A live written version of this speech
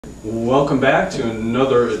Welcome back to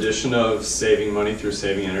another edition of Saving Money Through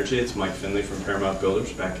Saving Energy. It's Mike Finley from Paramount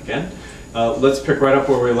Builders back again. Let's pick right up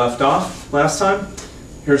where we left off last time.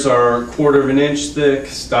 Here's our 1/4 inch thick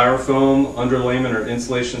styrofoam underlayment or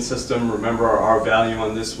insulation system. Remember our R value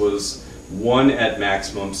on this was 1 at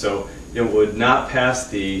maximum, so it would not pass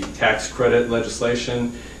the tax credit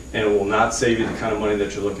legislation and it will not save you the kind of money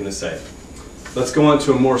that you're looking to save. Let's go on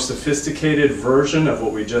to a more sophisticated version of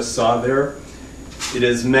what we just saw there. It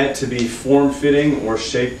is meant to be form-fitting or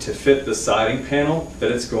shaped to fit the siding panel that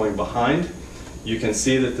it's going behind. You can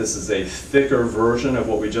see that this is a thicker version of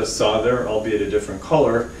what we just saw there, albeit a different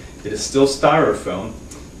color. It is still styrofoam.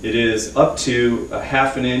 It is up to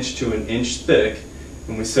 1/2 inch to 1 inch thick.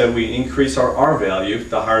 And we said we increase our R value.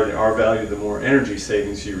 The higher the R value, the more energy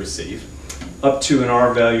savings you receive. Up to an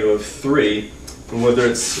R value of 3. And whether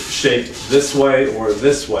it's shaped this way or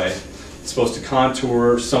this way, it's supposed to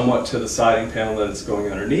contour somewhat to the siding panel that it's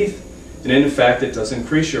going underneath. And in fact, it does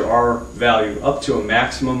increase your R value up to a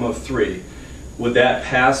maximum of 3. Would that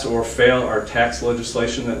pass or fail our tax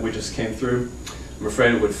legislation that we just came through? I'm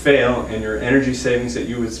afraid it would fail, and your energy savings that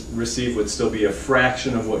you would receive would still be a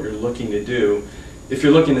fraction of what you're looking to do if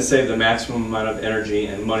you're looking to save the maximum amount of energy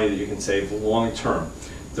and money that you can save long term.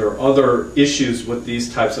 There are other issues with these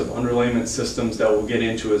types of underlayment systems that we'll get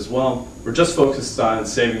into as well. We're just focused on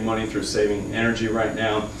saving money through saving energy right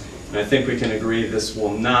now, and I think we can agree this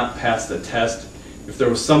will not pass the test. If there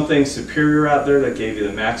was something superior out there that gave you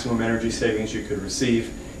the maximum energy savings you could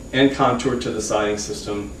receive and contoured to the siding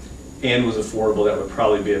system and was affordable, that would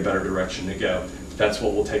probably be a better direction to go. That's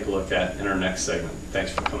what we'll take a look at in our next segment.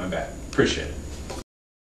 Thanks for coming back. Appreciate it.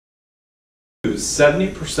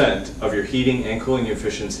 70% of your heating and cooling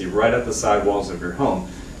efficiency right at the side walls of your home,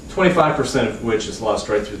 25% of which is lost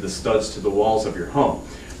right through the studs to the walls of your home.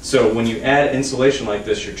 So when you add insulation like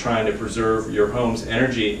this, you're trying to preserve your home's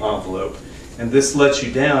energy envelope, and this lets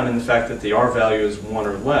you down in the fact that the R value is 1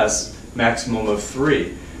 or less, maximum of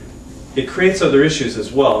 3. It creates other issues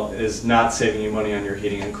as well, is not saving you money on your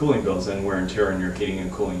heating and cooling bills and wear and tear on your heating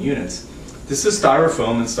and cooling units. This is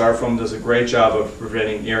styrofoam, and styrofoam does a great job of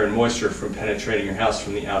preventing air and moisture from penetrating your house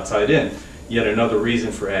from the outside in. Yet another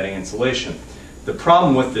reason for adding insulation. The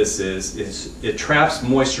problem with this is it traps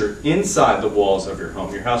moisture inside the walls of your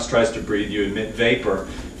home. Your house tries to breathe, you emit vapor,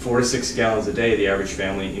 4 to 6 gallons a day the average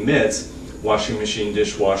family emits, washing machine,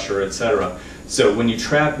 dishwasher, etc. So when you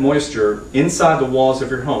trap moisture inside the walls of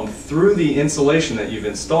your home through the insulation that you've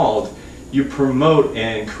installed, you promote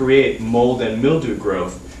and create mold and mildew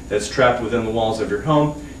growth that's trapped within the walls of your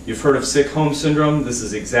home. You've heard of sick home syndrome. This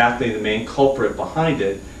is exactly the main culprit behind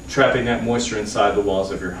it, trapping that moisture inside the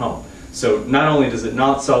walls of your home. So not only does it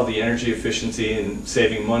not solve the energy efficiency and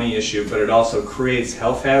saving money issue, but it also creates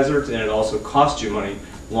health hazards, and it also costs you money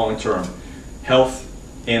long term. Health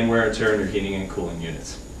and wear and tear in your heating and cooling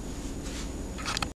units.